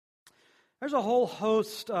There's a whole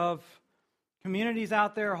host of communities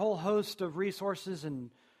out there, a whole host of resources and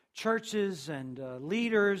churches and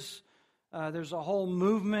leaders. There's a whole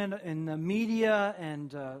movement in the media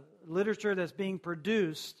and literature that's being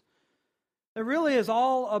produced that really is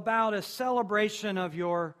all about a celebration of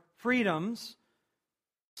your freedoms.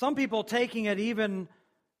 Some people taking it even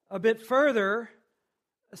a bit further,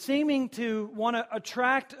 seeming to want to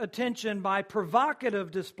attract attention by provocative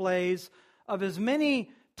displays of as many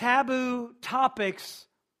taboo topics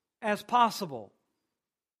as possible.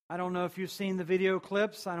 I don't know if you've seen the video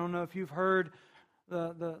clips. I don't know if you've heard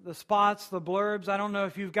the spots, the blurbs. I don't know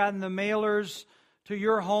if you've gotten the mailers to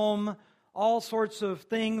your home. All sorts of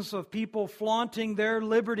things of people flaunting their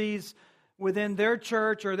liberties within their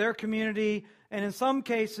church or their community. And in some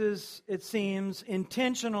cases, it seems,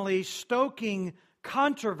 intentionally stoking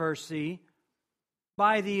controversy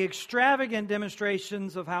by the extravagant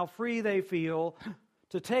demonstrations of how free they feel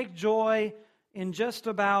to take joy in just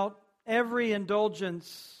about every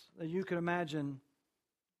indulgence that you could imagine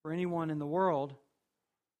for anyone in the world.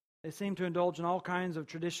 They seem to indulge in all kinds of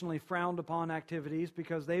traditionally frowned upon activities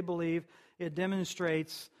because they believe it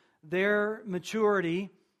demonstrates their maturity,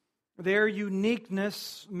 their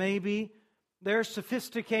uniqueness maybe, their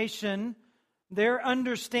sophistication, their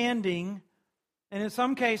understanding, and in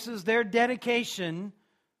some cases their dedication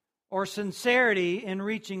or sincerity in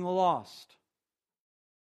reaching the lost.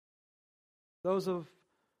 Those of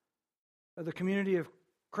the community of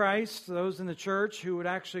Christ, those in the church who would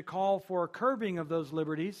actually call for a curbing of those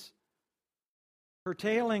liberties,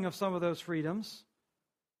 curtailing of some of those freedoms,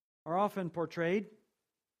 are often portrayed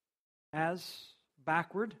as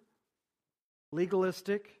backward,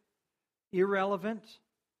 legalistic, irrelevant,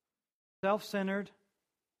 self-centered,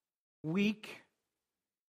 weak,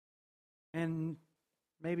 and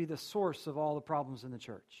maybe the source of all the problems in the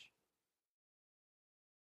church.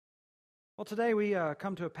 Well, today we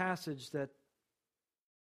come to a passage that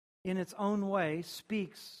in its own way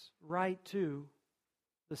speaks right to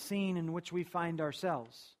the scene in which we find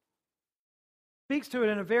ourselves. Speaks to it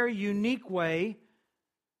in a very unique way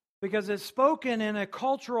because it's spoken in a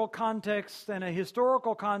cultural context and a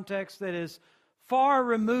historical context that is far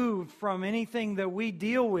removed from anything that we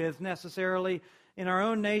deal with necessarily in our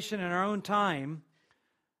own nation and our own time,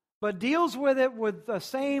 but deals with it with the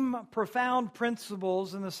same profound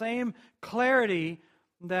principles and the same clarity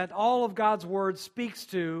that all of God's Word speaks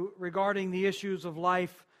to regarding the issues of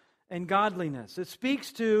life and godliness. It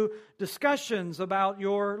speaks to discussions about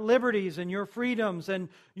your liberties and your freedoms and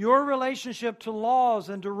your relationship to laws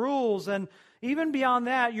and to rules, and even beyond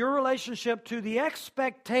that, your relationship to the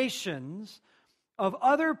expectations of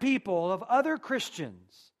other people, of other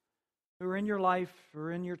Christians who are in your life, who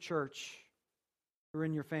are in your church, who are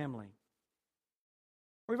in your family.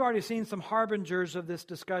 We've already seen some harbingers of this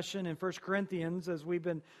discussion in 1 Corinthians as we've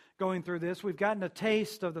been going through this. We've gotten a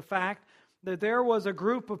taste of the fact that there was a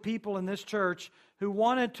group of people in this church who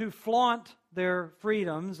wanted to flaunt their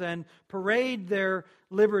freedoms and parade their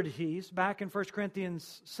liberties. Back in 1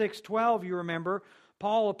 Corinthians 6:12, you remember,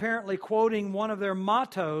 Paul, apparently quoting one of their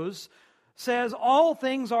mottos, says, "All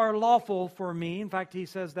things are lawful for me." In fact, he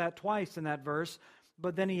says that twice in that verse.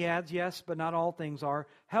 But then he adds, "Yes, but not all things are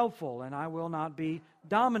helpful, and I will not be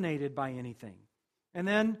dominated by anything." And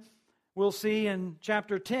then we'll see in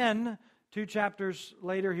chapter 10, 2 chapters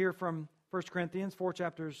later here from 1 Corinthians, 4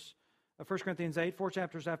 chapters, 1 Corinthians 8, 4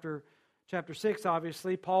 chapters after chapter 6,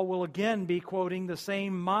 obviously, Paul will again be quoting the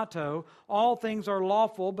same motto. All things are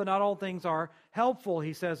lawful, but not all things are helpful,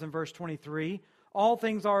 he says in verse 23. All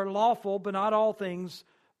things are lawful, but not all things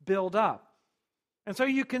build up. And so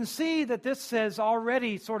you can see that this has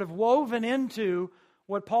already sort of woven into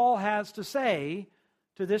what Paul has to say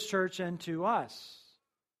to this church and to us.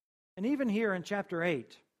 And even here in chapter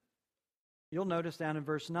 8, you'll notice down in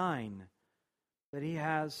verse 9 that he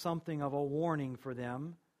has something of a warning for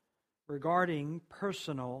them regarding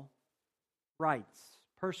personal rights,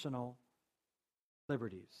 personal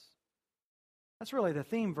liberties. That's really the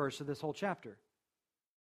theme verse of this whole chapter.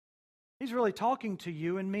 He's really talking to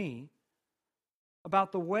you and me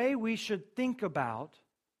about the way we should think about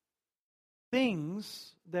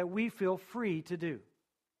things that we feel free to do.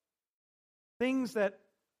 Things that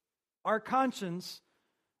our conscience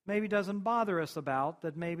maybe doesn't bother us about,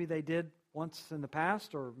 that maybe they did once in the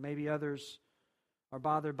past, or maybe others are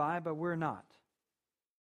bothered by, but we're not.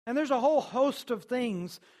 And there's a whole host of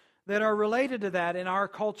things that are related to that in our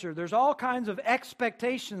culture. There's all kinds of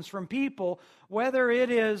expectations from people, whether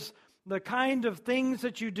it is the kind of things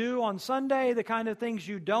that you do on Sunday, the kind of things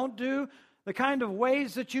you don't do, the kind of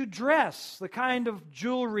ways that you dress, the kind of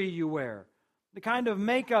jewelry you wear, the kind of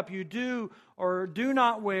makeup you do or do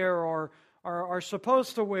not wear, or are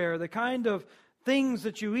supposed to wear, the kind of things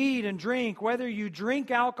that you eat and drink, whether you drink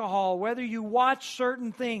alcohol, whether you watch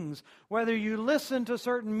certain things, whether you listen to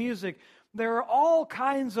certain music. There are all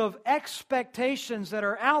kinds of expectations that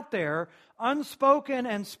are out there, unspoken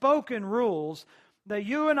and spoken rules, that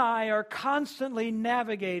you and I are constantly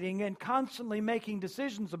navigating and constantly making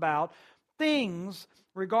decisions about, things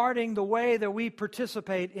regarding the way that we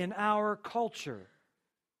participate in our culture,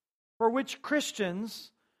 for which Christians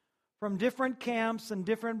from different camps and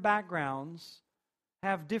different backgrounds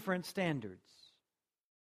have different standards.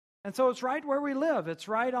 And so it's right where we live. It's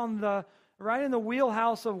right in the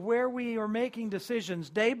wheelhouse of where we are making decisions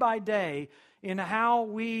day by day in how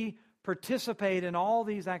we participate in all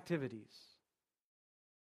these activities.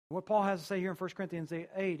 What Paul has to say here in 1 Corinthians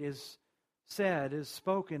 8 is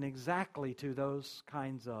spoken exactly to those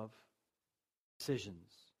kinds of decisions.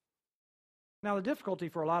 Now, the difficulty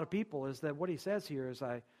for a lot of people is that what he says here, as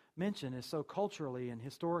I mentioned, is so culturally and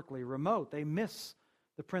historically remote. They miss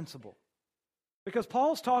the principle. Because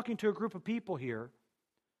Paul's talking to a group of people here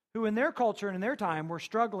who in their culture and in their time were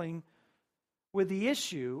struggling with the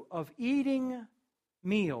issue of eating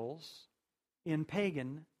meals in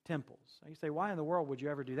pagan temples. Now you say, why in the world would you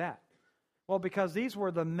ever do that? Well, because these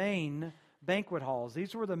were the main banquet halls.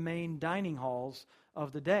 These were the main dining halls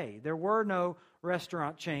of the day. There were no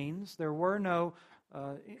restaurant chains. There were no,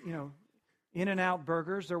 In-N-Out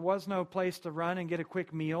burgers. There was no place to run and get a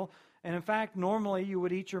quick meal. And in fact, normally you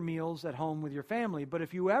would eat your meals at home with your family. But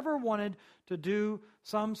if you ever wanted to do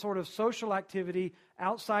some sort of social activity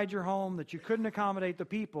outside your home that you couldn't accommodate the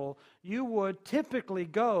people, you would typically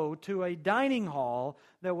go to a dining hall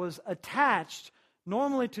that was attached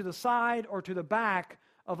normally to the side or to the back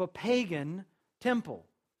of a pagan temple.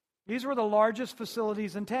 These were the largest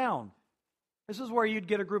facilities in town. This is where you'd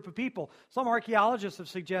get a group of people. Some archaeologists have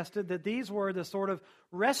suggested that these were the sort of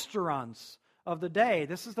restaurants of the day.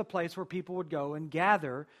 This is the place where people would go and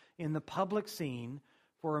gather in the public scene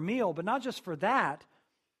for a meal. But not just for that,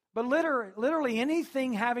 but literally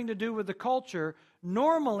anything having to do with the culture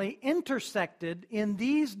normally intersected in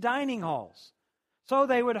these dining halls. So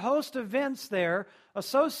they would host events there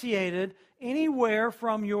associated anywhere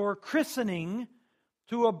from your christening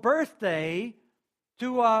to a birthday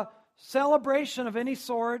to a celebration of any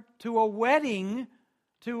sort to a wedding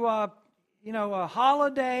to a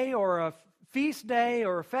holiday or a feast day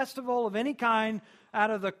or a festival of any kind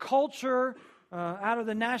out of the culture, out of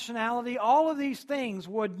the nationality. All of these things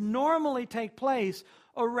would normally take place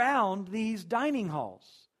around these dining halls.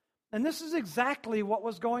 And this is exactly what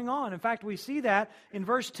was going on. In fact, we see that in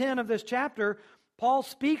verse 10 of this chapter. Paul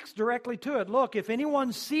speaks directly to it. Look, if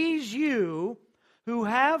anyone sees you who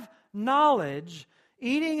have knowledge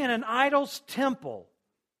eating in an idol's temple,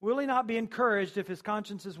 will he not be encouraged if his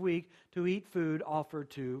conscience is weak to eat food offered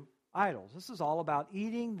to idols? This is all about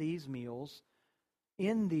eating these meals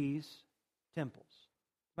in these temples.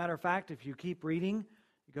 Matter of fact, if you keep reading,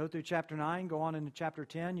 you go through chapter 9, go on into chapter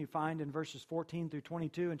 10, you find in verses 14 through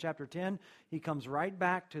 22 in chapter 10, he comes right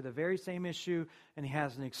back to the very same issue, and he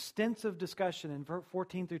has an extensive discussion in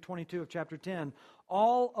 14 through 22 of chapter 10,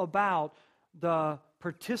 all about the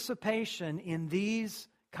participation in these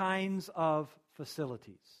kinds of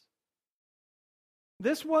facilities.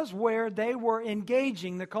 This was where they were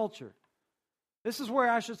engaging the culture. This is where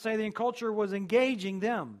I should say the culture was engaging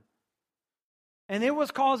them. And it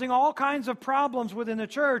was causing all kinds of problems within the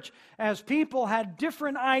church as people had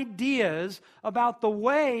different ideas about the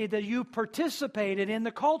way that you participated in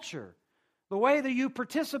the culture, the way that you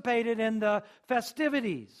participated in the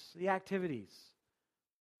festivities, the activities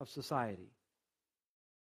of society.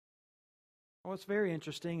 What's very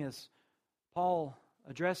interesting is Paul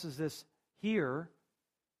addresses this here,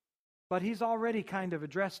 but he's already kind of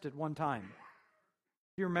addressed it one time.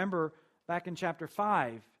 If you remember, back in chapter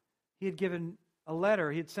 5, he had given a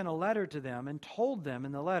letter, he had sent a letter to them and told them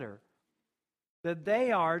in the letter that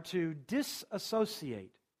they are to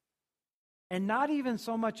disassociate and not even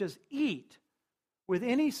so much as eat with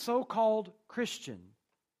any so-called Christian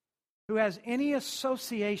who has any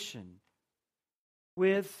association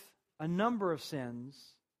with a number of sins,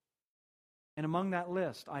 and among that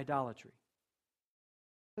list, idolatry.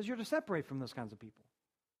 Because you're to separate from those kinds of people.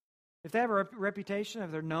 If they have a reputation, if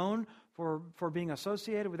they're known for being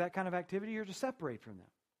associated with that kind of activity, you're to separate from them.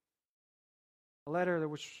 A letter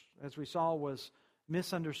which, as we saw, was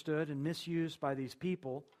misunderstood and misused by these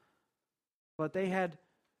people, but they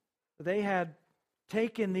had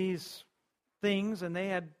taken these things and they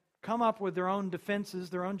had come up with their own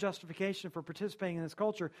defenses, their own justification for participating in this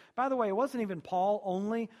culture. By the way, it wasn't even Paul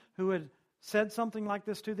only who had said something like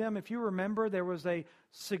this to them. If you remember, there was a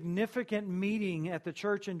significant meeting at the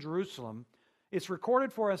church in Jerusalem It's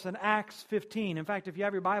recorded for us in Acts 15. In fact, if you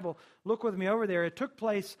have your Bible, look with me over there. It took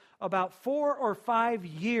place about 4 or 5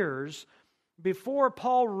 years before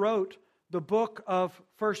Paul wrote the book of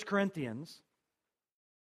 1 Corinthians.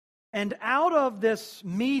 And out of this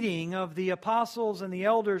meeting of the apostles and the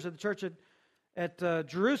elders of the church at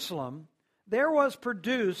Jerusalem, there was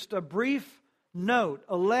produced a brief note,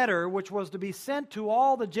 a letter, which was to be sent to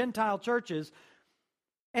all the Gentile churches.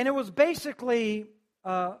 And it was basically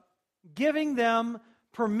giving them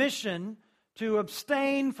permission to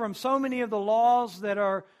abstain from so many of the laws that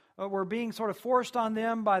were being sort of forced on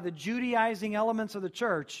them by the Judaizing elements of the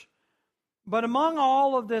church. But among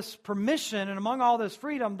all of this permission and among all this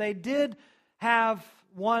freedom, they did have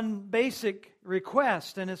one basic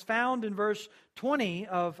request, and it's found in verse 20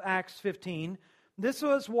 of Acts 15. This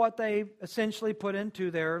was what they essentially put into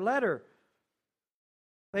their letter.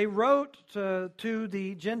 They wrote to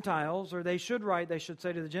the Gentiles, or they should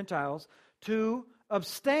say to the Gentiles, to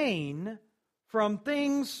abstain from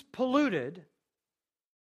things polluted.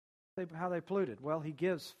 How they polluted? Well, he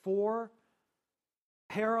gives 4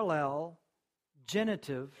 parallel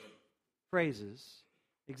genitive phrases,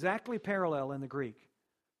 exactly parallel in the Greek,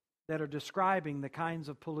 that are describing the kinds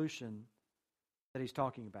of pollution that he's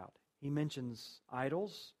talking about. He mentions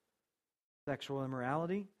idols, sexual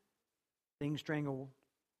immorality, things strangled,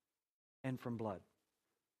 and from blood.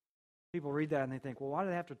 People read that and they think, well, why do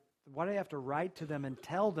they have to write to them and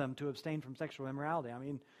tell them to abstain from sexual immorality? I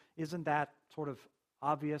mean, isn't that sort of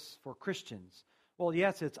obvious for Christians? Well,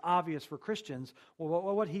 yes, it's obvious for Christians.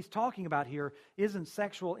 Well, what he's talking about here isn't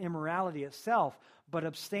sexual immorality itself, but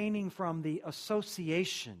abstaining from the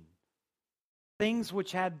association. Things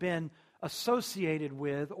which had been associated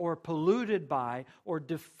with or polluted by or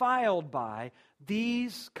defiled by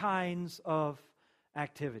these kinds of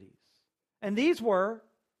activities. And these were,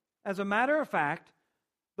 as a matter of fact,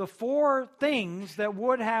 the 4 things that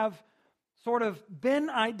would have sort of been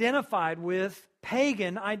identified with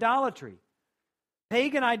pagan idolatry.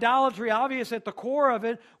 Pagan idolatry, obvious at the core of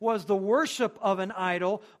it, was the worship of an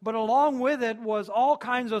idol, but along with it was all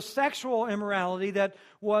kinds of sexual immorality that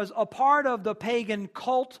was a part of the pagan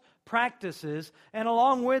cult practices, and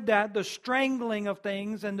along with that, the strangling of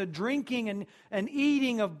things and the drinking and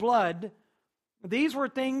eating of blood. These were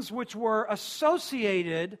things which were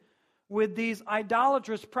associated with these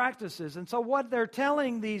idolatrous practices. And so what they're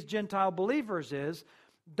telling these Gentile believers is,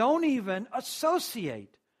 don't even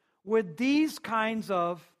associate with these kinds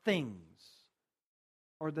of things,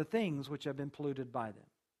 or the things which have been polluted by them.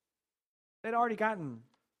 They'd already gotten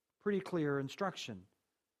pretty clear instruction,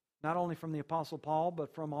 not only from the Apostle Paul,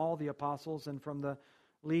 but from all the apostles and from the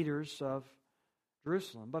leaders of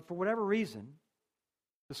Jerusalem. But for whatever reason,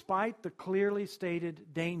 despite the clearly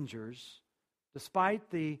stated dangers,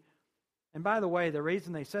 and by the way, the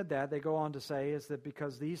reason they said that, they go on to say, is that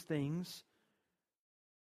because these things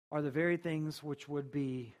are the very things which would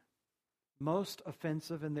be most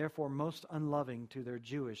offensive and therefore most unloving to their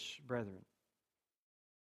Jewish brethren.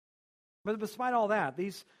 But despite all that,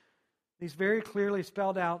 these very clearly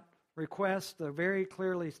spelled out requests, the very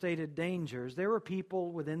clearly stated dangers, there were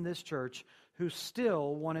people within this church who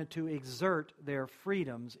still wanted to exert their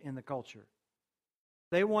freedoms in the culture.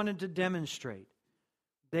 They wanted to demonstrate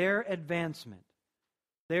their advancement,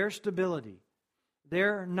 their stability,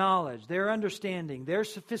 their knowledge, their understanding, their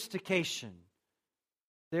sophistication,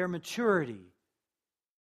 their maturity.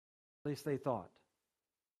 At least they thought.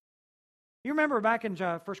 You remember back in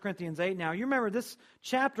 1 Corinthians 8 now, you remember this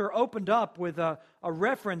chapter opened up with a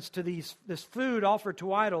reference to this food offered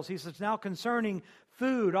to idols. He says, now concerning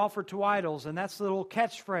food offered to idols, and that's the little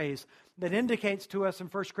catchphrase that indicates to us in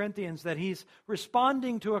 1 Corinthians that he's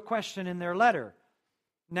responding to a question in their letter.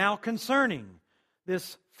 Now concerning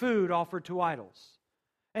this food offered to idols.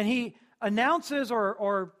 And he announces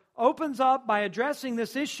or opens up by addressing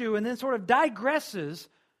this issue and then sort of digresses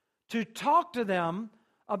to talk to them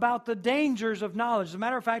about the dangers of knowledge. As a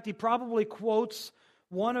matter of fact, he probably quotes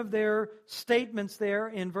one of their statements there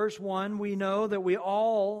in verse 1. We know that we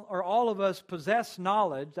all of us possess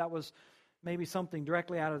knowledge. That was maybe something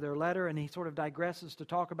directly out of their letter, and he sort of digresses to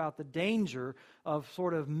talk about the danger of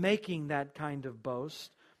sort of making that kind of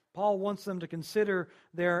boast. Paul wants them to consider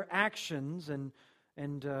their actions and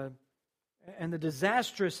the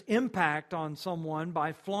disastrous impact on someone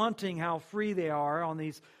by flaunting how free they are on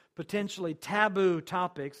these potentially taboo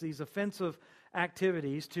topics, these offensive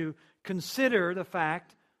activities, to consider the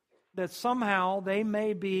fact that somehow they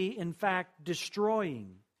may be, in fact,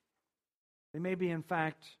 destroying. They may be, in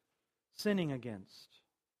fact, sinning against,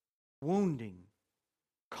 wounding,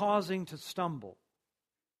 causing to stumble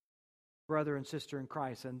brother and sister in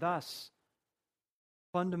Christ. And thus,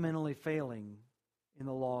 fundamentally failing in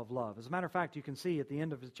the law of love. As a matter of fact, you can see at the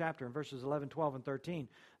end of his chapter in verses 11, 12, and 13,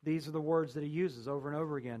 these are the words that he uses over and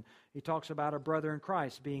over again. He talks about a brother in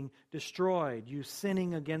Christ being destroyed, you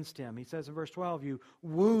sinning against him. He says in verse 12, you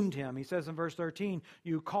wound him. He says in verse 13,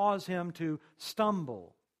 you cause him to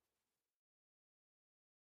stumble.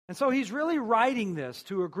 And so he's really writing this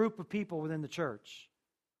to a group of people within the church.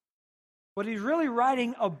 But he's really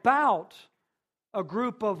writing about a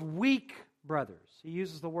group of weak brothers. He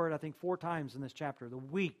uses the word, I think, 4 times in this chapter, the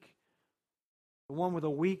weak, the one with a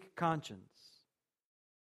weak conscience.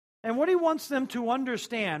 And what he wants them to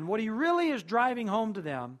understand, what he really is driving home to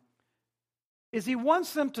them, is he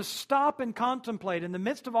wants them to stop and contemplate in the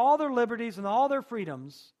midst of all their liberties and all their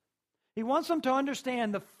freedoms. He wants them to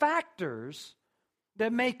understand the factors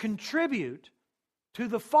that may contribute to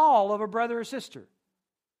the fall of a brother or sister.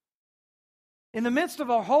 In the midst of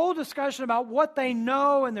a whole discussion about what they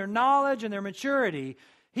know and their knowledge and their maturity,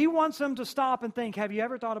 he wants them to stop and think, have you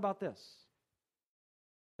ever thought about this?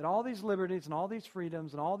 That all these liberties and all these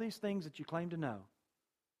freedoms and all these things that you claim to know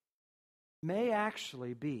may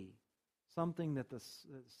actually be something that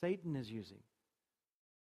Satan is using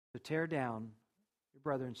to tear down your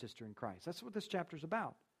brother and sister in Christ. That's what this chapter is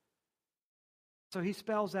about. So he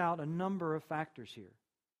spells out a number of factors here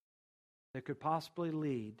that could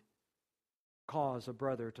possibly cause a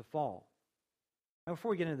brother to fall. Now,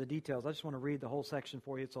 before we get into the details, I just want to read the whole section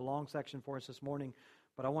for you. It's a long section for us this morning,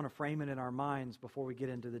 but I want to frame it in our minds before we get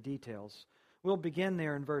into the details. We'll begin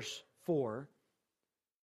there in verse 4.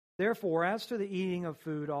 Therefore, as to the eating of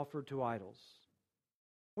food offered to idols,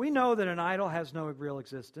 we know that an idol has no real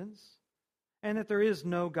existence, and that there is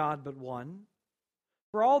no God but one.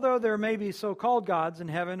 For although there may be so-called gods in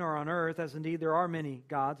heaven or on earth, as indeed there are many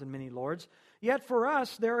gods and many lords, yet for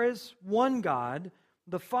us there is one God,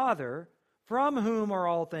 the Father, from whom are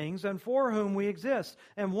all things and for whom we exist,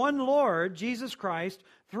 and one Lord, Jesus Christ,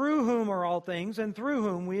 through whom are all things and through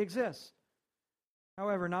whom we exist.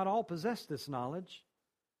 However, not all possess this knowledge,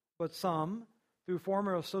 but some, through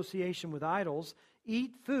former association with idols,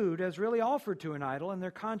 eat food as really offered to an idol, and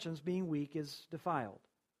their conscience, being weak, is defiled.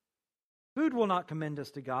 Food will not commend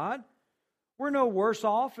us to God. We're no worse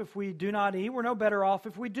off if we do not eat. We're no better off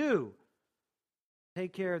if we do.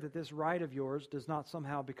 Take care that this right of yours does not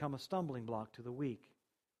somehow become a stumbling block to the weak.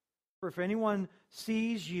 For if anyone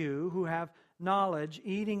sees you who have knowledge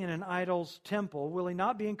eating in an idol's temple, will he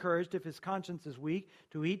not be encouraged, if his conscience is weak,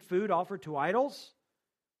 to eat food offered to idols?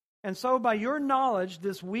 And so by your knowledge,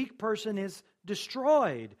 this weak person is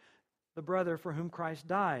destroyed, the brother for whom Christ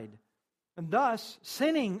died. And thus,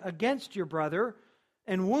 sinning against your brother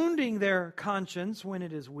and wounding their conscience when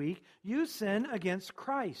it is weak, you sin against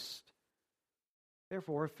Christ.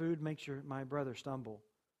 Therefore, if food makes my brother stumble,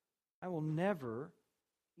 I will never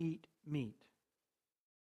eat meat,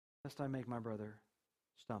 lest I make my brother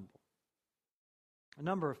stumble. A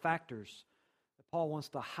number of factors that Paul wants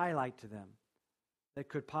to highlight to them that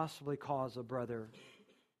could possibly cause a brother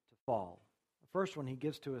to fall. The first one he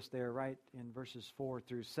gives to us there right in verses 4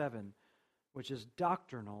 through 7, which is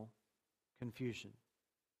doctrinal confusion.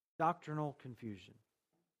 Doctrinal confusion.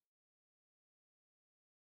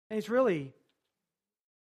 And he's really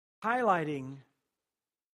highlighting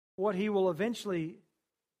what he will eventually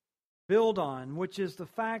build on, which is the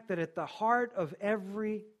fact that at the heart of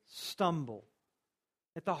every stumble,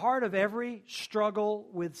 at the heart of every struggle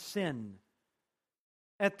with sin,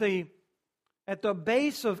 at the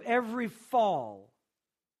base of every fall,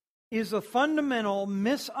 is a fundamental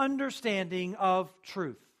misunderstanding of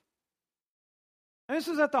truth. And this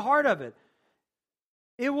is at the heart of it.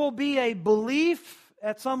 It will be a belief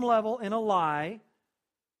at some level in a lie,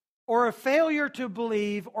 or a failure to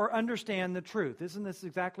believe or understand the truth. Isn't this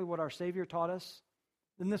exactly what our Savior taught us?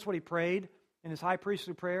 Isn't this what he prayed in his high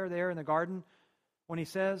priestly prayer there in the garden when he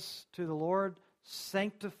says to the Lord,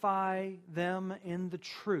 sanctify them in the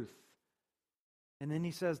truth? And then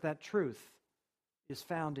he says that truth is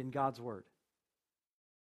found in God's Word.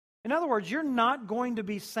 In other words, you're not going to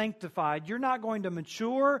be sanctified. You're not going to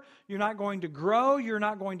mature. You're not going to grow. You're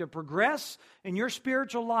not going to progress in your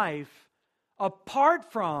spiritual life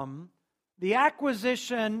apart from the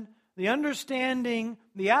acquisition, the understanding,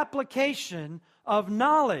 the application of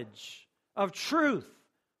knowledge, of truth.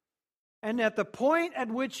 And at the point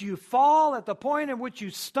at which you fall, at the point at which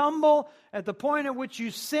you stumble, at the point at which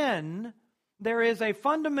you sin, there is a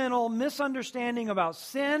fundamental misunderstanding about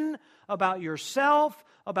sin, about yourself,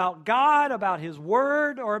 about God, about His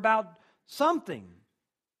Word, or about something.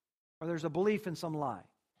 Or there's a belief in some lie.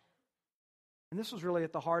 And this was really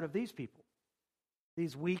at the heart of these people,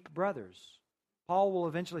 these weak brothers. Paul will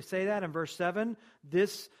eventually say that in verse 7.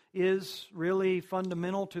 This is really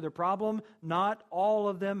fundamental to the problem. Not all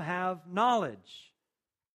of them have knowledge.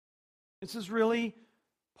 This is really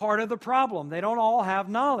part of the problem. They don't all have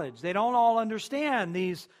knowledge. They don't all understand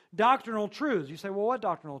these doctrinal truths. You say, well, what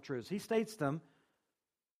doctrinal truths? He states them,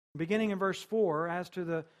 beginning in verse 4, as to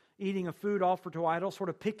the eating of food offered to idols, sort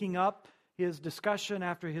of picking up his discussion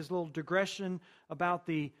after his little digression about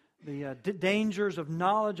the dangers of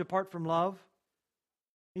knowledge apart from love.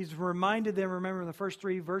 He's reminded them, remember in the first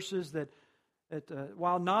 3 verses, that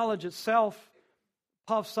while knowledge itself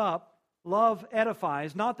puffs up, love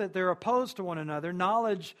edifies. Not that they're opposed to one another.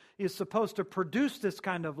 Knowledge is supposed to produce this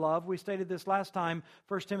kind of love. We stated this last time,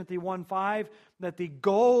 1 Timothy 1:5, that the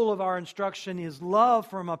goal of our instruction is love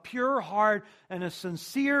from a pure heart and a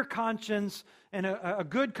sincere conscience, and a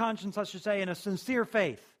good conscience, I should say, and a sincere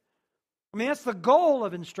faith. I mean, that's the goal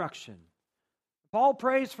of instruction. Paul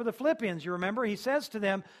prays for the Philippians, you remember? He says to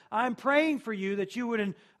them, I'm praying for you that you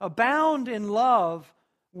would abound in love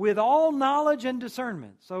with all knowledge and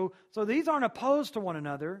discernment. So these aren't opposed to one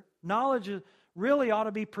another. Knowledge really ought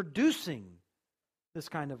to be producing this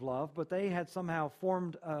kind of love, but they had somehow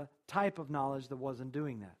formed a type of knowledge that wasn't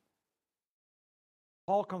doing that.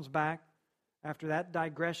 Paul comes back after that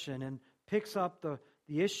digression and picks up the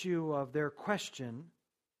issue of their question,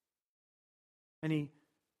 and he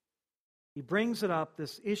brings it up,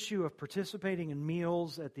 this issue of participating in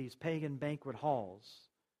meals at these pagan banquet halls.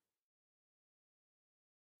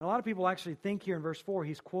 A lot of people actually think here in verse 4,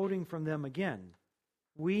 he's quoting from them again.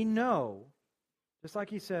 We know, just like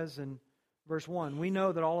he says in verse 1, we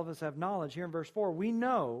know that all of us have knowledge. Here in verse 4, we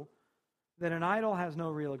know that an idol has no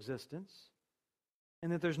real existence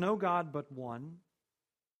and that there's no God but one.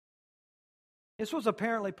 This was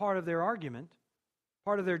apparently part of their argument,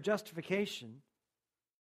 part of their justification.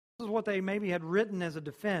 This is what they maybe had written as a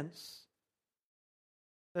defense.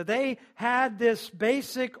 That they had this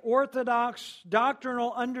basic orthodox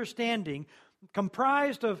doctrinal understanding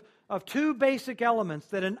comprised of 2 basic elements.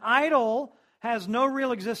 That an idol has no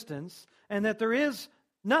real existence and that there is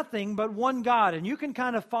nothing but one God. And you can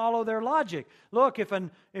kind of follow their logic. Look,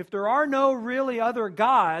 if there are no really other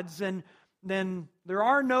gods, then there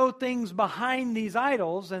are no things behind these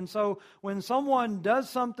idols. And so when someone does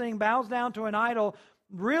something, bows down to an idol,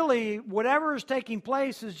 really, whatever is taking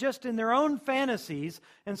place is just in their own fantasies,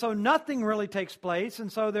 and so nothing really takes place,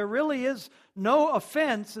 and so there really is no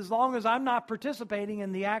offense as long as I'm not participating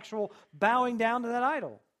in the actual bowing down to that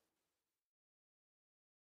idol.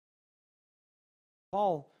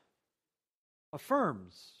 Paul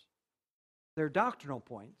affirms their doctrinal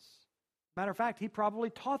points. Matter of fact, he probably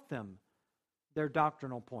taught them their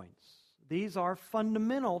doctrinal points. These are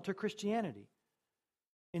fundamental to Christianity.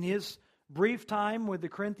 In his brief time with the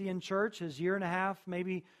Corinthian church, his 1.5 years,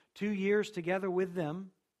 maybe 2 years together with them,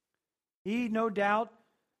 he no doubt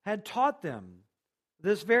had taught them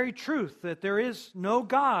this very truth, that there is no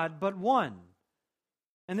God but one.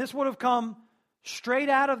 And this would have come straight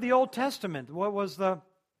out of the Old Testament. What was the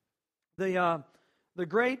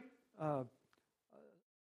great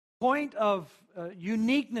point of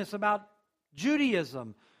uniqueness about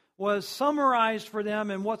Judaism was summarized for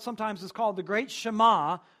them in what sometimes is called the Great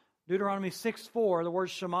Shema, Deuteronomy 6:4. The word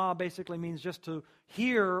Shema basically means just to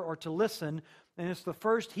hear or to listen. And it's the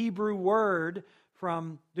first Hebrew word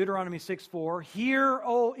from Deuteronomy 6:4. Hear,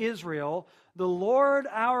 O Israel, the Lord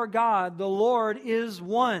our God, the Lord is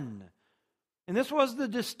one. And this was the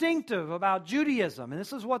distinctive about Judaism. And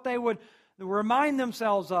this is what they would remind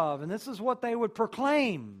themselves of. And this is what they would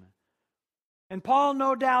proclaim. And Paul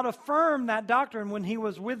no doubt affirmed that doctrine when he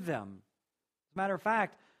was with them. As a matter of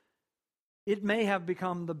fact, it may have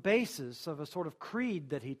become the basis of a sort of creed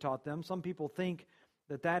that he taught them. Some people think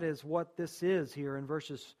that that is what this is here in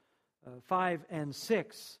verses 5 and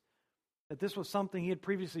 6. That this was something he had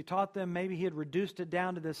previously taught them. Maybe he had reduced it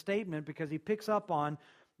down to this statement because he picks up on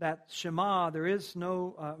that Shema. There is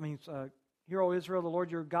no, Hear, O Israel, the Lord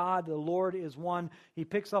your God, the Lord is one. He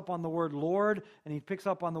picks up on the word Lord, and he picks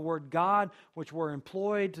up on the word God, which were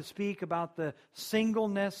employed to speak about the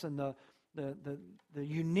singleness and the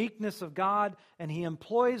uniqueness of God, and he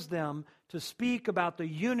employs them to speak about the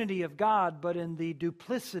unity of God, but in the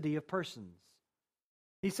duplicity of persons.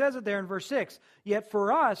 He says it there in verse 6, yet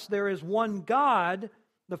for us there is one God,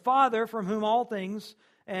 the Father, from whom all things,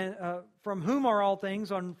 and from whom are all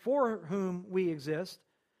things, and for whom we exist,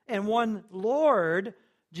 and one Lord,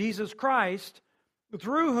 Jesus Christ,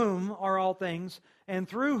 through whom are all things, and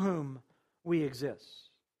through whom we exist.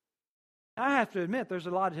 I have to admit, there's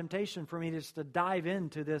a lot of temptation for me just to dive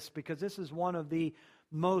into this because this is one of the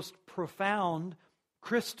most profound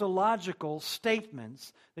Christological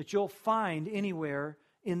statements that you'll find anywhere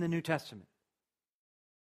in the New Testament.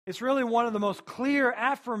 It's really one of the most clear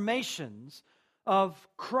affirmations of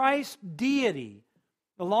Christ's deity,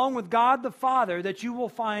 along with God the Father, that you will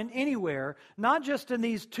find anywhere, not just in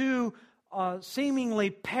these two seemingly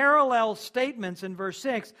parallel statements in verse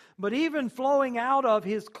 6, but even flowing out of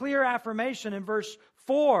his clear affirmation in verse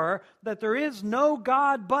 4 that there is no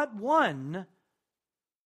God but one.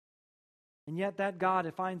 And yet that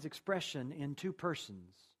God finds expression in two persons.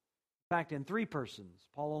 In fact, in three persons.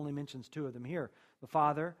 Paul only mentions two of them here: the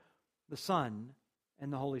Father, the Son,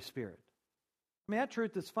 and the Holy Spirit. I mean, that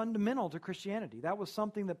truth is fundamental to Christianity. That was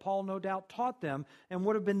something that Paul no doubt taught them and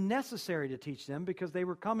would have been necessary to teach them because they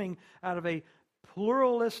were coming out of a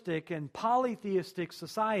pluralistic and polytheistic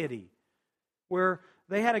society where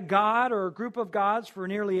they had a God or a group of gods for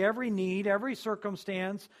nearly every need, every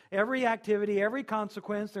circumstance, every activity, every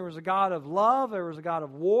consequence. There was a God of love. There was a God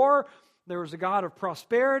of war. There was a God of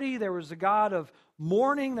prosperity. There was a God of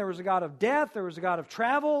mourning. There was a God of death. There was a God of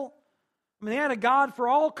travel. I mean, they had a God for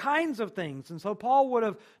all kinds of things. And so Paul would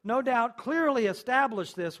have no doubt clearly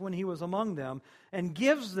established this when he was among them and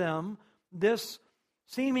gives them this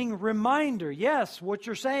seeming reminder. Yes, what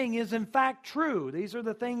you're saying is in fact true. These are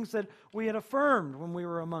the things that we had affirmed when we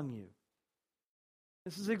were among you.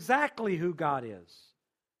 This is exactly who God is.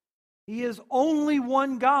 He is only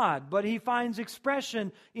one God, but he finds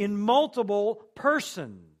expression in multiple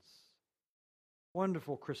persons.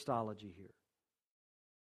 Wonderful Christology here.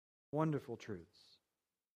 Wonderful truths.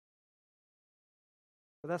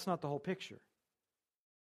 But that's not the whole picture.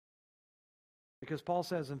 Because Paul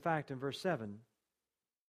says, in fact, in verse 7,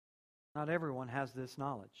 not everyone has this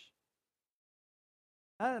knowledge.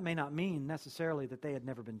 That may not mean necessarily that they had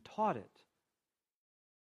never been taught it.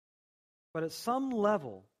 But at some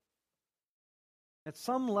level,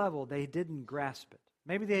 they didn't grasp it.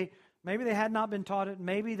 Maybe they had not been taught it.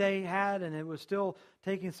 Maybe they had, and it was still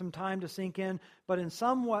taking some time to sink in. But in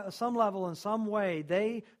some level, in some way,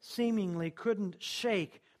 they seemingly couldn't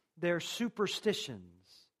shake their superstitions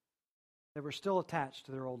that were still attached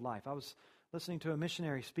to their old life. I was listening to a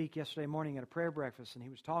missionary speak yesterday morning at a prayer breakfast, and he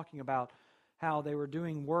was talking about how they were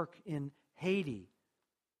doing work in Haiti,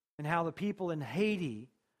 and how the people in Haiti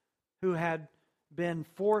who had been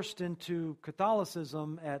forced into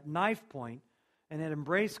Catholicism at knife point and had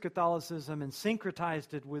embraced Catholicism and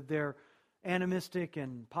syncretized it with their animistic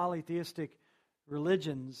and polytheistic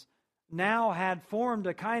religions, now had formed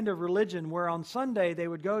a kind of religion where on Sunday they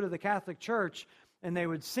would go to the Catholic Church and they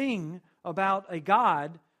would sing about a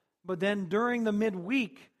God, but then during the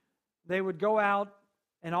midweek they would go out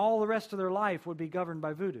and all the rest of their life would be governed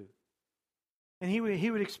by voodoo. And he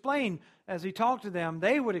would explain, as he talked to them,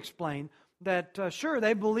 they would explain that sure,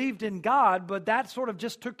 they believed in God, but that sort of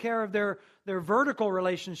just took care of their vertical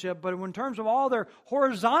relationship. But in terms of all their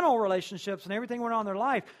horizontal relationships and everything went on in their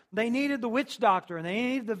life, they needed the witch doctor and they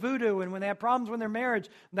needed the voodoo. And when they had problems with their marriage,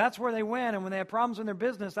 that's where they went. And when they had problems in their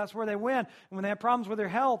business, that's where they went. And when they had problems with their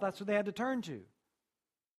health, that's what they had to turn to.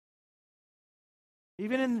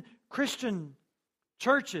 Even in Christian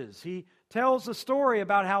churches, he tells a story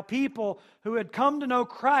about how people who had come to know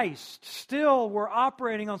Christ still were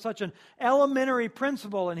operating on such an elementary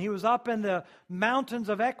principle. And he was up in the mountains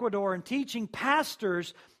of Ecuador and teaching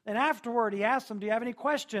pastors. And afterward, he asked them, "Do you have any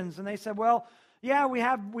questions?" And they said, "Well, yeah,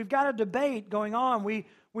 we've got a debate going on. We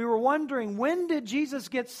were wondering, when did Jesus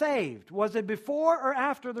get saved? Was it before or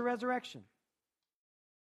after the resurrection?"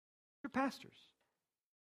 You're pastors.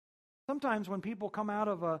 Sometimes when people come out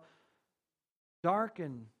of a dark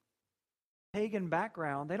and pagan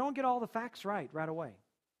background, they don't get all the facts right away.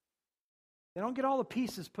 They don't get all the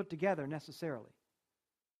pieces put together necessarily.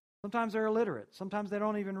 Sometimes they're illiterate. Sometimes they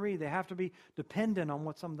don't even read. They have to be dependent on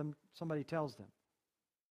what somebody tells them.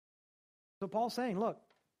 So Paul's saying, look,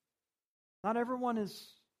 not everyone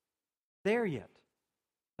is there yet.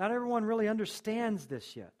 Not everyone really understands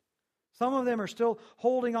this yet. Some of them are still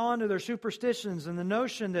holding on to their superstitions and the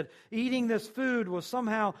notion that eating this food was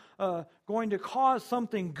somehow going to cause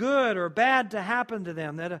something good or bad to happen to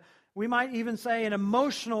them. That we might even say an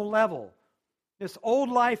emotional level. This old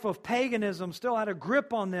life of paganism still had a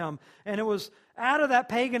grip on them. And it was out of that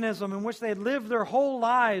paganism in which they had lived their whole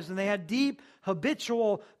lives, and they had deep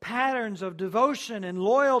habitual patterns of devotion and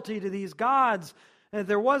loyalty to these gods. And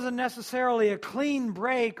there wasn't necessarily a clean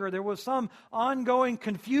break, or there was some ongoing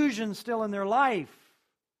confusion still in their life.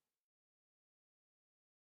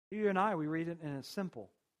 You and I, we read it and it's simple.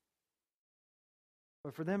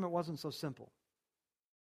 But for them it wasn't so simple.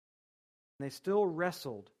 And they still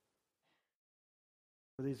wrestled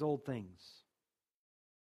with these old things.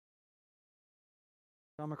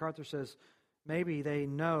 John MacArthur says, Maybe they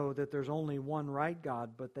know that there's only one right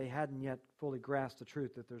God, but they hadn't yet fully grasped the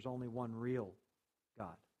truth that there's only one real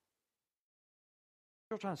God.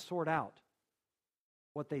 Still trying to sort out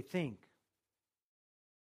what they think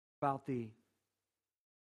about the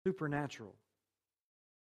supernatural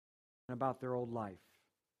and about their old life.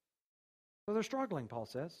 So they're struggling, Paul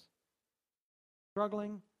says.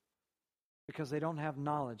 Struggling because they don't have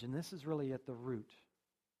knowledge, and this is really at the root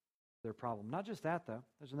of their problem. Not just that, though.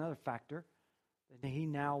 There's another factor that he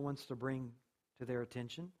now wants to bring to their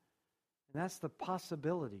attention, and that's the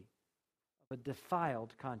possibility of a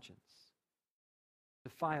defiled conscience.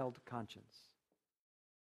 Defiled conscience.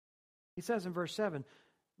 He says in verse 7,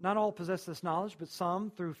 not all possess this knowledge, but some,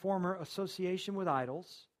 through former association with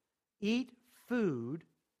idols, eat food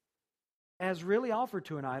as really offered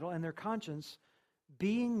to an idol, and their conscience,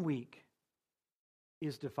 being weak,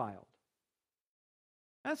 is defiled.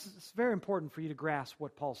 It's very important for you to grasp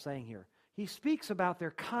what Paul's saying here. He speaks about their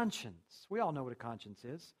conscience. We all know what a conscience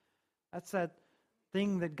is. That's that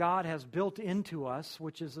thing that God has built into us,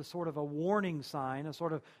 which is a sort of a warning sign, a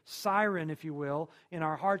sort of siren, if you will, in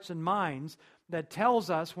our hearts and minds that tells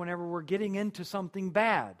us whenever we're getting into something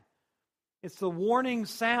bad. It's the warning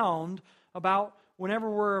sound about whenever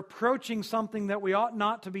we're approaching something that we ought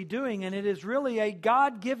not to be doing, and it is really a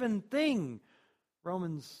God-given thing,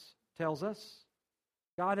 Romans tells us.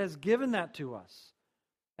 God has given that to us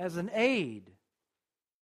as an aid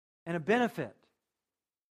and a benefit.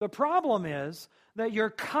 The problem is that your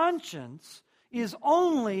conscience is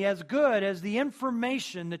only as good as the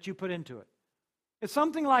information that you put into it. It's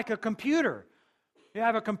something like a computer. You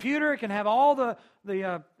have a computer, it can have all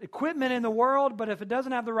the equipment in the world, but if it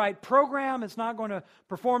doesn't have the right program, it's not going to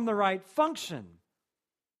perform the right function.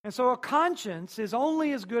 And so a conscience is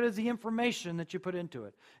only as good as the information that you put into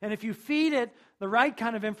it. And if you feed it the right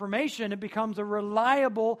kind of information, it becomes a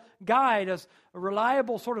reliable guide, a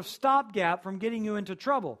reliable sort of stopgap from getting you into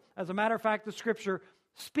trouble. As a matter of fact, the Scripture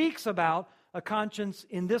speaks about a conscience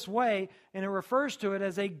in this way, and it refers to it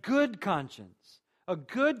as a good conscience. A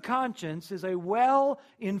good conscience is a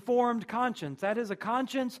well-informed conscience. That is a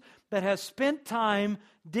conscience that has spent time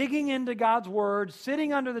digging into God's Word,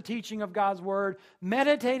 sitting under the teaching of God's Word,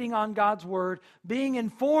 meditating on God's Word, being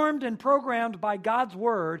informed and programmed by God's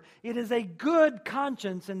Word. It is a good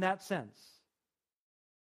conscience in that sense.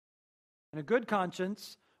 And a good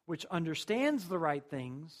conscience, which understands the right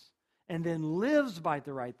things and then lives by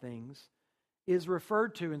the right things, is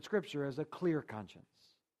referred to in Scripture as a clear conscience.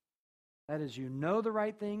 That is, you know the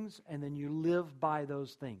right things, and then you live by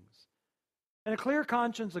those things. And a clear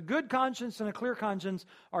conscience, a good conscience and a clear conscience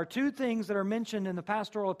are two things that are mentioned in the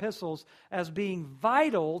pastoral epistles as being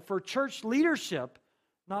vital for church leadership,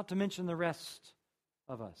 not to mention the rest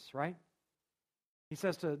of us, right? He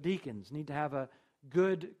says to deacons, need to have a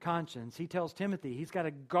good conscience. He tells Timothy he's got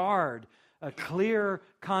to guard a clear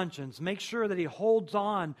conscience. Make sure that he holds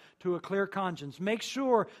on to a clear conscience. Make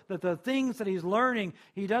sure that the things that he's learning,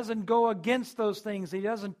 he doesn't go against those things. He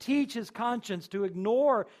doesn't teach his conscience to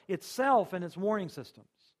ignore itself and its warning systems.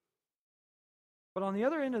 But on the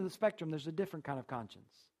other end of the spectrum, there's a different kind of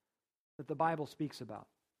conscience that the Bible speaks about,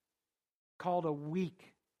 called a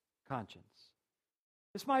weak conscience.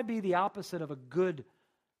 This might be the opposite of a good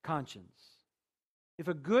conscience. If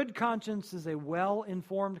a good conscience is a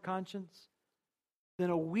well-informed conscience, then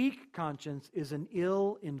a weak conscience is an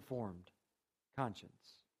ill-informed conscience.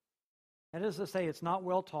 That is to say, it's not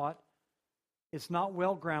well taught, it's not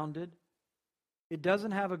well grounded, it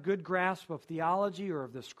doesn't have a good grasp of theology or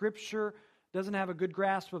of the Scripture, doesn't have a good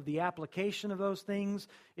grasp of the application of those things.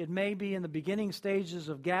 It may be in the beginning stages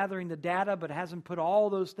of gathering the data, but hasn't put all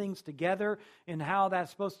those things together in how that's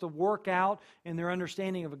supposed to work out in their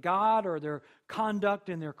understanding of God or their conduct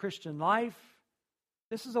in their Christian life.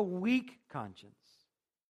 This is a weak conscience.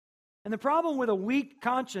 And the problem with a weak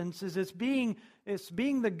conscience is it's being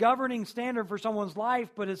the governing standard for someone's life,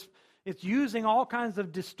 but it's using all kinds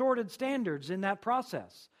of distorted standards in that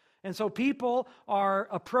process. And so people are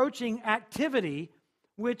approaching activity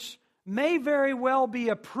which may very well be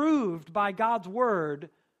approved by God's Word,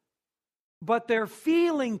 but they're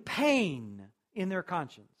feeling pain in their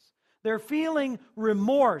conscience. They're feeling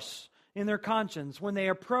remorse in their conscience when they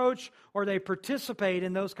approach or they participate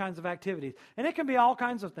in those kinds of activities. And it can be all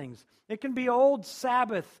kinds of things. It can be old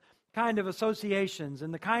Sabbath kind of associations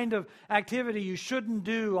and the kind of activity you shouldn't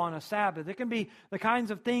do on a Sabbath. It can be the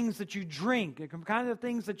kinds of things that you drink. It can be the kind of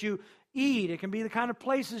things that you eat. It can be the kind of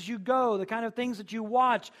places you go, the kind of things that you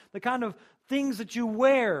watch, the kind of things that you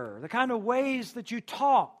wear, the kind of ways that you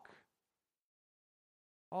talk.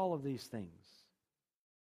 All of these things.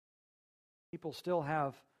 People still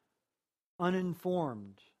have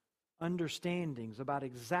uninformed, understandings about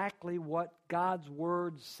exactly what God's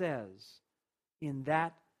Word says in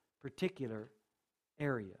that particular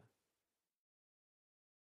area.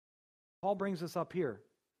 Paul brings this up here.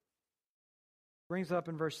 Brings up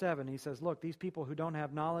in verse 7. He says, look, these people who don't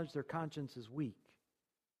have knowledge, their conscience is weak.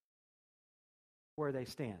 Where they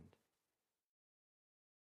stand.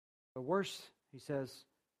 But worse, he says,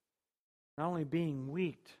 not only being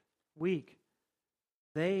weak,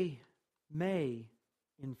 they may,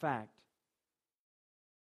 in fact,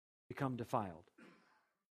 become defiled.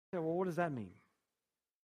 So, well, what does that mean?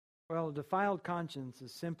 Well, a defiled conscience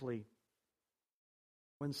is simply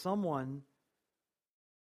when someone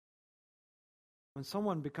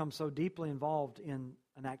becomes so deeply involved in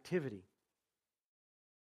an activity,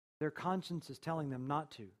 their conscience is telling them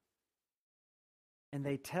not to. And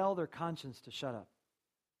they tell their conscience to shut up.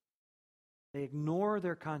 They ignore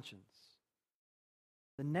their conscience.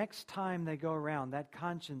 The next time they go around, that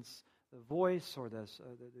conscience, the voice or the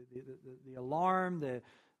alarm, the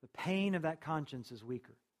pain of that conscience is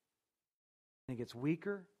weaker. And it gets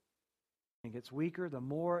weaker, and it gets weaker the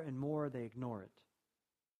more and more they ignore it.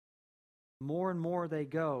 The more and more they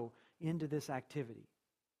go into this activity.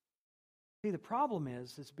 See, the problem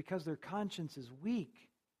is because their conscience is weak.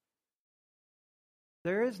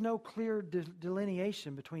 There is no clear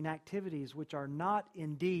delineation between activities which are not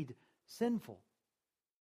indeed sinful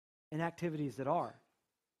and activities that are.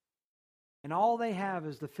 And all they have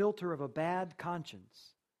is the filter of a bad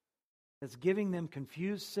conscience that's giving them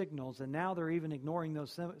confused signals, and now they're even ignoring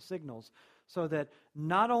those signals, so that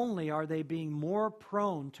not only are they being more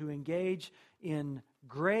prone to engage in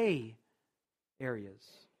gray areas,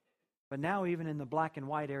 but now even in the black and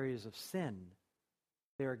white areas of sin,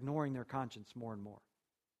 they're ignoring their conscience more and more.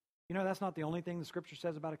 You know, that's not the only thing the Scripture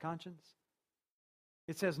says about a conscience.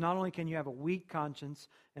 It says not only can you have a weak conscience,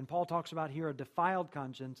 and Paul talks about here a defiled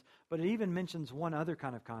conscience, but it even mentions one other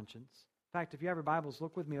kind of conscience. In fact, if you have your Bibles,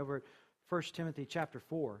 look with me over at 1 Timothy chapter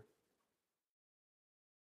 4.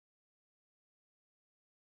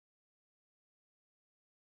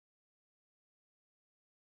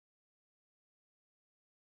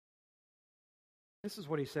 This is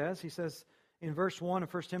what he says. He says in verse 1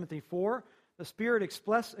 of 1 Timothy 4, the Spirit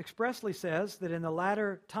expressly says that in the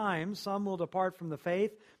latter times some will depart from the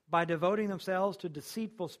faith by devoting themselves to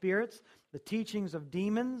deceitful spirits, the teachings of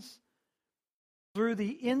demons, through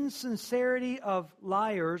the insincerity of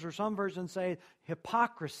liars, or some versions say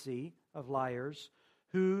hypocrisy of liars,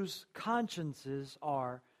 whose consciences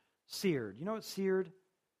are seared. You know what's seared?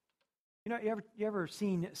 You know, you ever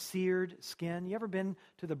seen seared skin? You ever been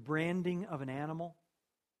to the branding of an animal?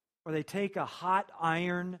 Where they take a hot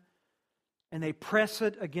iron and they press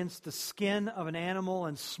it against the skin of an animal,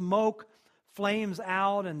 and smoke flames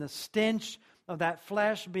out, and the stench of that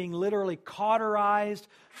flesh being literally cauterized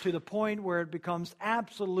to the point where it becomes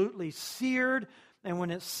absolutely seared. And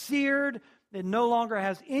when it's seared, it no longer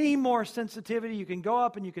has any more sensitivity. You can go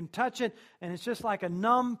up and you can touch it, and it's just like a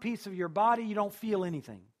numb piece of your body. You don't feel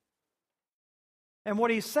anything. And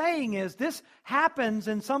what he's saying is this happens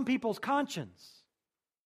in some people's conscience.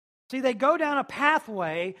 See, they go down a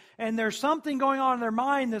pathway, and there's something going on in their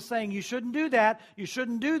mind that's saying, you shouldn't do that, you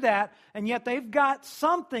shouldn't do that, and yet they've got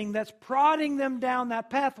something that's prodding them down that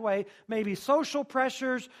pathway, maybe social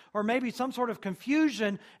pressures or maybe some sort of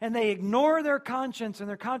confusion, and they ignore their conscience, and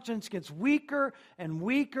their conscience gets weaker and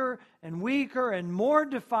weaker and weaker and more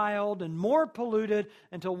defiled and more polluted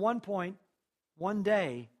until one point, one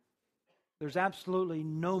day, there's absolutely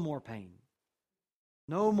no more pain,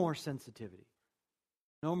 no more sensitivity.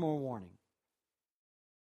 No more warning.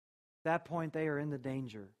 At that point, they are in the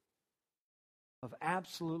danger of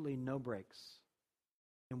absolutely no breaks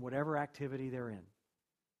in whatever activity they're in.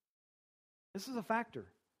 This is a factor.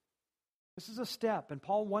 This is a step, and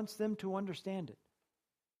Paul wants them to understand it.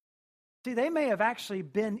 See, they may have actually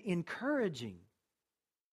been encouraging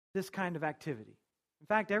this kind of activity. In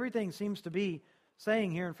fact, everything seems to be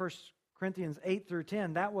saying here in 1 Corinthians 8 through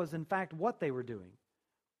 10, that was in fact what they were doing.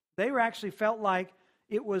 They were actually felt like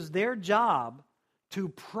it was their job to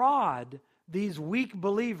prod these weak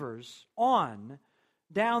believers on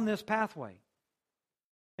down this pathway.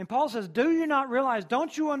 And Paul says, do you not realize,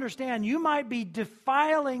 don't you understand, you might be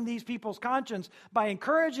defiling these people's conscience by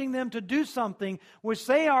encouraging them to do something which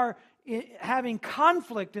they are having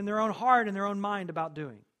conflict in their own heart and their own mind about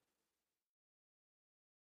doing.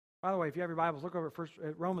 By the way, if you have your Bibles, look over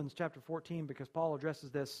at Romans chapter 14, because Paul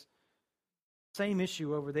addresses this same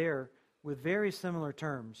issue over there with very similar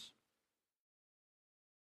terms.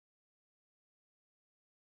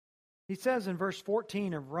 He says in verse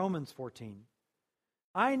 14 of Romans 14,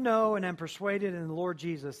 I know and am persuaded in the Lord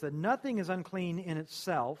Jesus that nothing is unclean in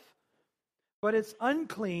itself, but it's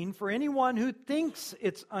unclean for anyone who thinks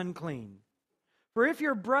it's unclean. For if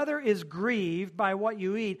your brother is grieved by what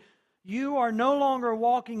you eat, you are no longer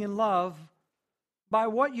walking in love. By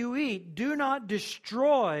what you eat, do not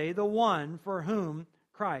destroy the one for whom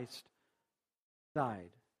Christ died.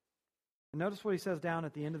 And notice what he says down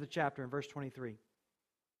at the end of the chapter in verse 23.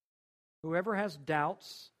 Whoever has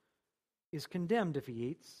doubts is condemned if he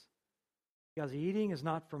eats, because eating is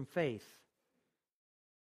not from faith.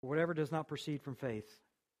 For whatever does not proceed from faith,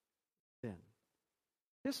 sin.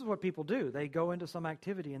 This is what people do. They go into some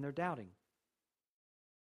activity and they're doubting.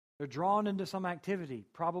 They're drawn into some activity,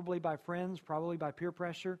 probably by friends, probably by peer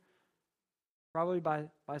pressure, probably by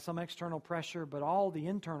some external pressure, but all the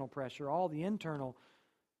internal pressure, all the internal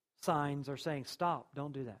signs are saying, stop,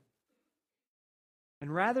 don't do that.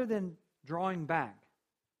 And rather than drawing back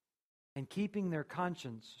and keeping their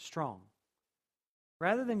conscience strong,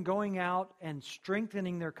 rather than going out and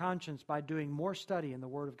strengthening their conscience by doing more study in the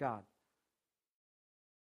Word of God,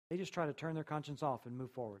 they just try to turn their conscience off and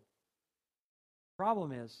move forward. The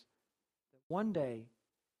problem is that one day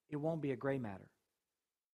it won't be a gray matter.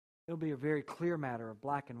 It'll be a very clear matter of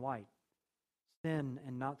black and white, sin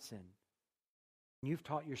and not sin. And you've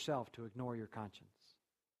taught yourself to ignore your conscience.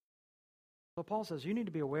 So Paul says you need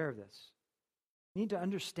to be aware of this. You need to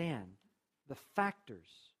understand the factors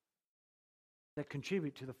that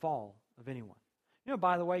contribute to the fall of anyone. You know,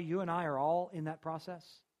 by the way, you and I are all in that process.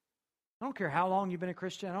 I don't care how long you've been a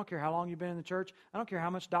Christian. I don't care how long you've been in the church. I don't care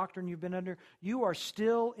how much doctrine you've been under. You are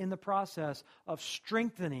still in the process of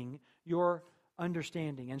strengthening your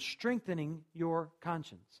understanding and strengthening your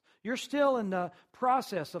conscience. You're still in the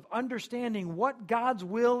process of understanding what God's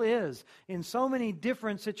will is in so many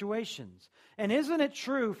different situations. And isn't it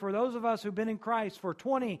true for those of us who've been in Christ for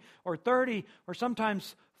 20 or 30 or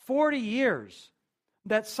sometimes 40 years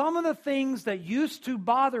that some of the things that used to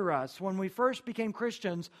bother us when we first became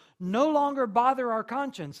Christians no longer bother our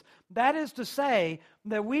conscience? That is to say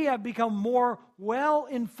that we have become more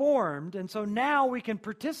well-informed, and so now we can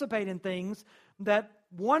participate in things that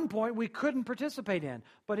one point we couldn't participate in.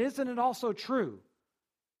 But isn't it also true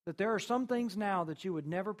that there are some things now that you would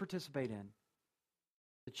never participate in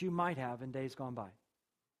that you might have in days gone by?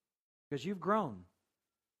 Because you've grown.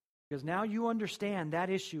 Because now you understand that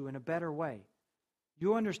issue in a better way.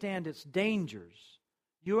 You understand its dangers.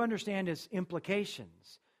 You understand its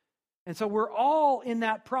implications. And so we're all in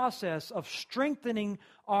that process of strengthening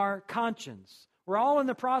our conscience. We're all in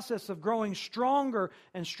the process of growing stronger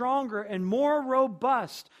and stronger and more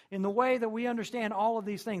robust in the way that we understand all of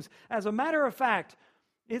these things. As a matter of fact,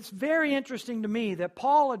 it's very interesting to me that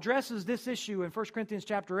Paul addresses this issue in 1 Corinthians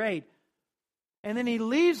chapter 8, and then he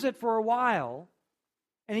leaves it for a while,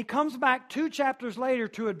 and he comes back 2 chapters later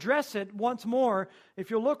to address it once more. If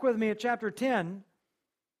you'll look with me at chapter 10,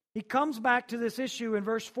 he comes back to this issue in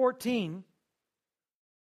verse 14.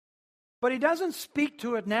 But he doesn't speak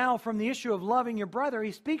to it now from the issue of loving your brother.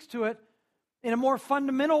 He speaks to it in a more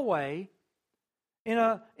fundamental way, in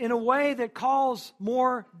a way that calls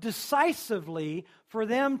more decisively for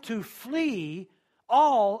them to flee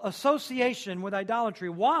all association with idolatry.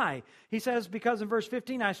 Why? He says, because in verse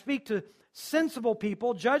 15, I speak to sensible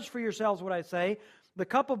people, judge for yourselves what I say. The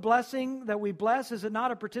cup of blessing that we bless, is it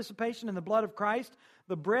not a participation in the blood of Christ?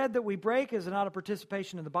 The bread that we break, is it not a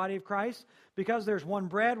participation in the body of Christ? Because there's one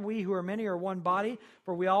bread, we who are many are one body,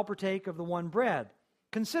 for we all partake of the one bread.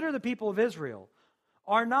 Consider the people of Israel.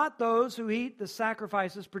 Are not those who eat the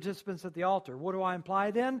sacrifices participants at the altar? What do I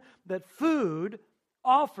imply then? That food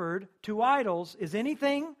offered to idols is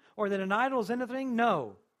anything, or that an idol is anything?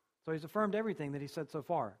 No. So he's affirmed everything that he said so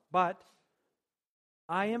far. But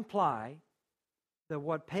I imply that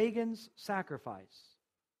what pagans sacrifice,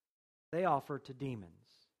 they offer to demons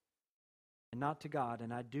and not to God,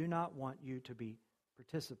 and I do not want you to be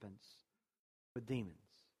participants with demons.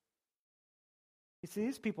 You see,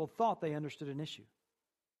 these people thought they understood an issue.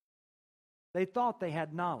 They thought they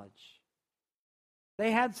had knowledge.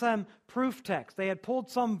 They had some proof text. They had pulled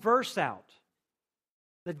some verse out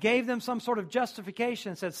that gave them some sort of justification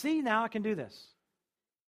and said, see, now I can do this.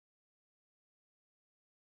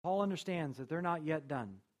 Paul understands that they're not yet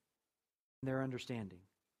done in their understanding.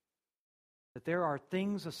 That there are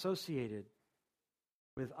things associated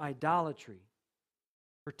with idolatry,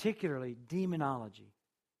 particularly demonology,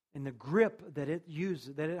 and the grip that it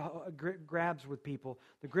uses, that it grabs with people,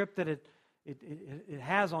 the grip that it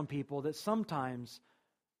has on people that sometimes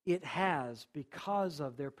it has because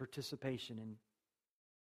of their participation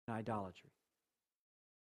in idolatry.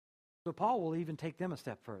 So Paul will even take them a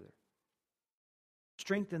step further.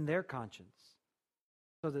 Strengthen their conscience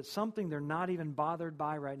so that something they're not even bothered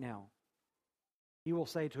by right now he will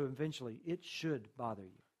say to him eventually, it should bother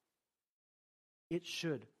you. It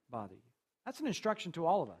should bother you. That's an instruction to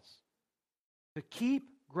all of us. To keep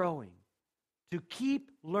growing, to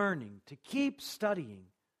keep learning, to keep studying,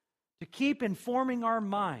 to keep informing our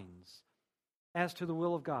minds as to the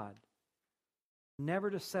will of God. Never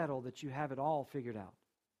to settle that you have it all figured out.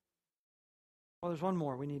 Well, there's one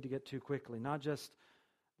more we need to get to quickly. Not just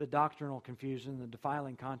the doctrinal confusion, the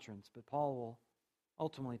defiling conscience, but Paul will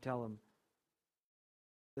ultimately tell him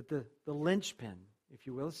that the linchpin, if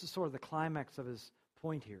you will, this is sort of the climax of his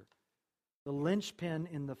point here. The linchpin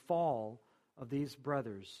in the fall of these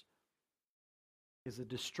brothers is a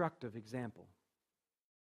destructive example,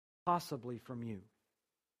 possibly from you.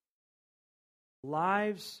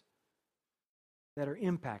 Lives that are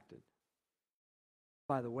impacted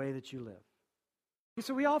by the way that you live.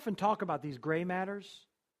 So we often talk about these gray matters,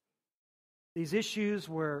 these issues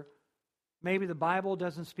where maybe the Bible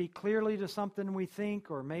doesn't speak clearly to something we think,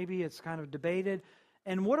 or maybe it's kind of debated.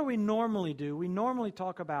 And what do we normally do? We normally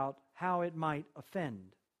talk about how it might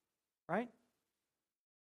offend, right?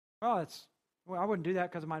 Well, I wouldn't do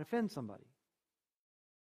that because it might offend somebody.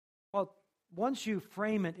 Well, once you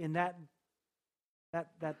frame it in that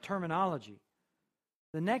terminology,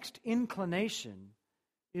 the next inclination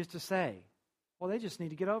is to say, well, they just need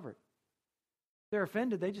to get over it. If they're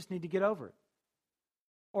offended, they just need to get over it.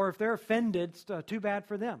 Or if they're offended, it's too bad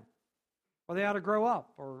for them. Or they ought to grow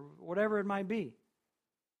up, or whatever it might be.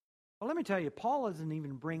 Well, let me tell you, Paul doesn't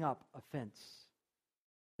even bring up offense.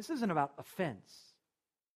 This isn't about offense.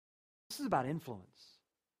 This is about influence.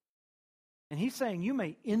 And he's saying you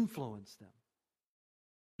may influence them.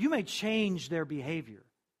 You may change their behavior.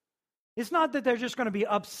 It's not that they're just going to be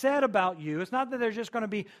upset about you. It's not that they're just going to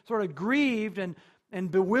be sort of grieved and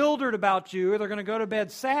bewildered about you, or they're going to go to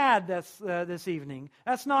bed sad this evening.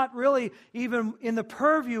 That's not really even in the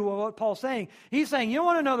purview of what Paul's saying. He's saying, you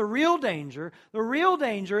want to know the real danger? The real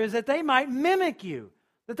danger is that they might mimic you,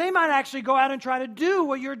 that they might actually go out and try to do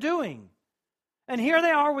what you're doing. And here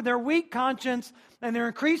they are with their weak conscience and their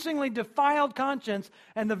increasingly defiled conscience,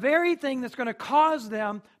 and the very thing that's going to cause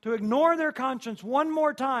them to ignore their conscience one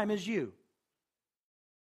more time is you.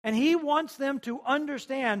 And he wants them to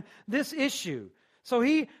understand this issue. So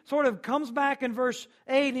he sort of comes back in verse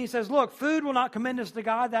 8 and he says, look, food will not commend us to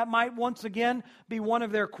God. That might once again be one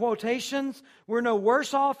of their quotations. We're no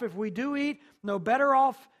worse off if we do eat, no better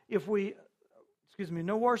off if we,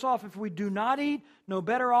 no worse off if we do not eat, no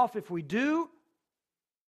better off if we do.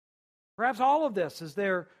 Perhaps all of this is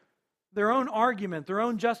their own argument, their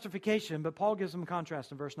own justification, but Paul gives them a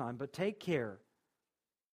contrast in verse 9. But take care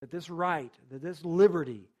that this right, that this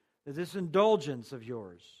liberty, that this indulgence of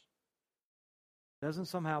yours doesn't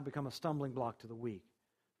somehow become a stumbling block to the weak.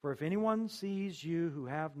 For if anyone sees you who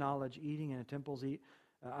have knowledge eating in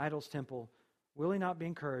a idol's temple, will he not be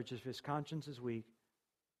encouraged if his conscience is weak,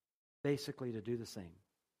 basically to do the same?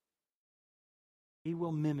 He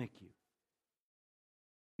will mimic you.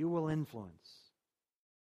 You will influence.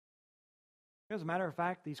 As a matter of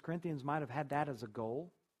fact, these Corinthians might have had that as a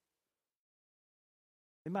goal.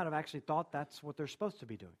 They might have actually thought that's what they're supposed to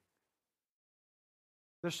be doing.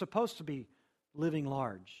 They're supposed to be living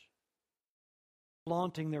large,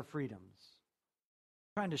 flaunting their freedoms,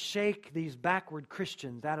 trying to shake these backward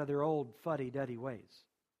Christians out of their old fuddy-duddy ways,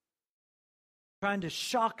 trying to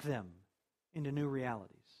shock them into new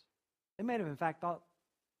realities. They may have, in fact, thought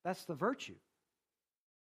that's the virtue.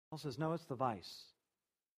 Paul says, no, it's the vice.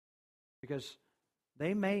 Because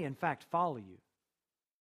they may, in fact, follow you,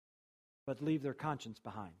 but leave their conscience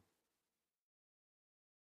behind.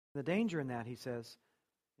 The danger in that, he says,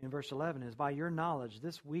 in verse 11, is by your knowledge,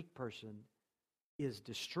 this weak person is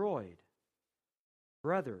destroyed,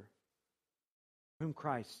 brother whom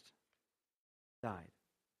Christ died.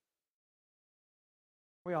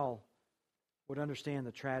 We all would understand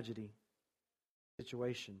the tragedy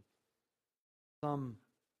situation.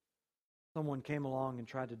 Someone came along and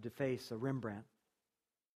tried to deface a Rembrandt,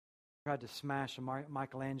 tried to smash a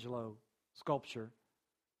Michelangelo sculpture,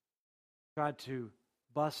 tried to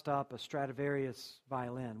bust up a Stradivarius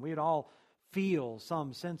violin. We'd all feel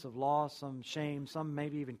some sense of loss, some shame, some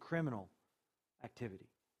maybe even criminal activity.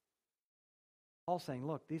 Paul's saying,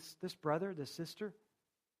 look, this brother, this sister,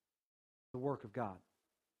 the work of God.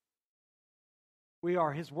 We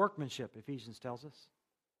are his workmanship, Ephesians tells us,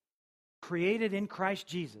 created in Christ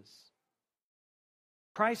Jesus.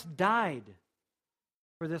 Christ died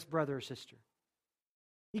for this brother or sister.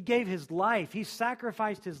 He gave his life. He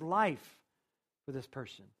sacrificed his life for this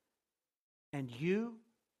person. And you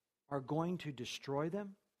are going to destroy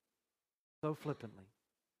them so flippantly,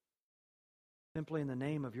 simply in the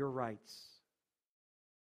name of your rights.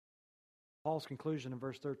 Paul's conclusion in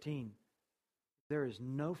verse 13, there is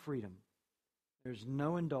no freedom, there's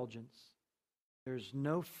no indulgence, there's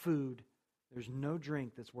no food, there's no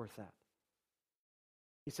drink that's worth that.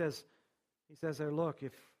 He says there, look,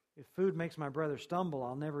 if food makes my brother stumble,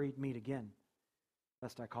 I'll never eat meat again,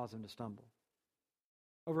 lest I cause him to stumble.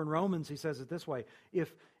 Over in Romans, he says it this way,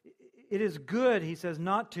 if it is good, he says,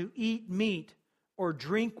 not to eat meat or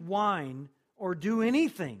drink wine or do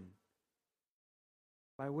anything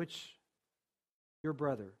by which your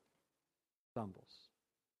brother stumbles.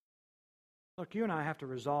 Look, you and I have to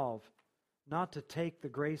resolve not to take the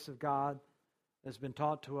grace of God that's been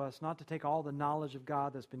taught to us, not to take all the knowledge of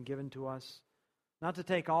God that's been given to us, not to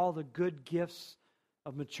take all the good gifts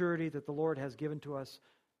of maturity that the Lord has given to us.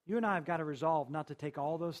 You and I have got to resolve not to take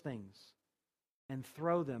all those things and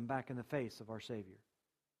throw them back in the face of our Savior.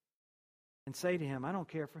 And say to Him, I don't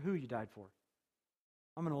care for who you died for.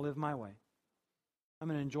 I'm going to live my way. I'm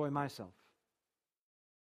going to enjoy myself.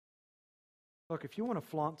 Look, if you want to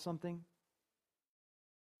flaunt something,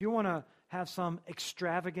 if you want to have some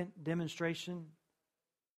extravagant demonstration,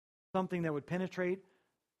 something that would penetrate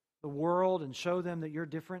the world and show them that you're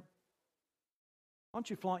different, why don't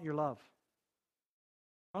you flaunt your love?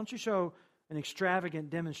 Why don't you show an extravagant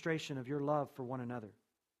demonstration of your love for one another?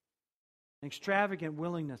 An extravagant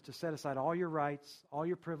willingness to set aside all your rights, all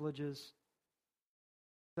your privileges,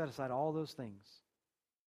 set aside all those things.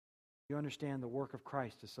 You understand the work of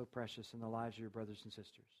Christ is so precious in the lives of your brothers and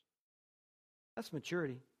sisters. That's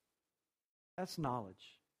maturity. That's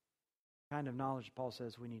knowledge. The kind of knowledge Paul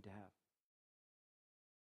says we need to have.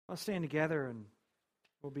 Let's stand together and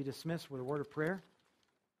we'll be dismissed with a word of prayer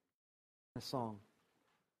and a song.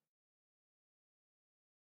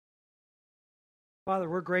 Father,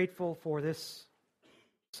 we're grateful for this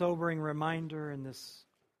sobering reminder and this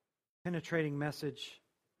penetrating message.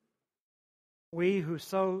 We who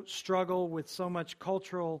so struggle with so much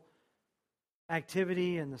cultural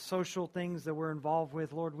activity and the social things that we're involved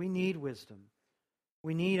with, Lord, we need wisdom.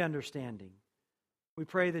 We need understanding. We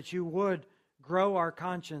pray that you would grow our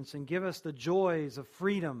conscience and give us the joys of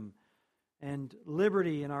freedom and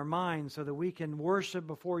liberty in our minds so that we can worship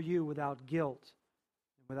before you without guilt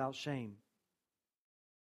and without shame.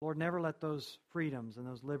 Lord, never let those freedoms and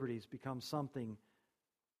those liberties become something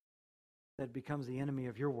that becomes the enemy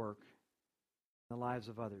of your work in the lives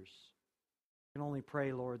of others. We can only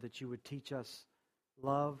pray, Lord, that you would teach us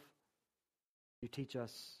love, you teach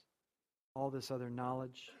us all this other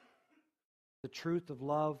knowledge. The truth of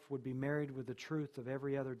love would be married with the truth of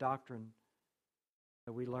every other doctrine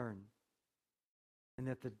that we learn. And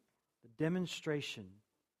that the demonstration,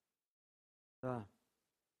 the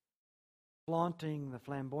flaunting, the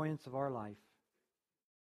flamboyance of our life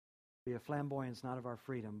be a flamboyance not of our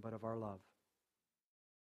freedom, but of our love.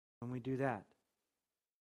 When we do that,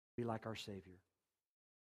 be like our Savior,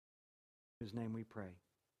 in whose name we pray.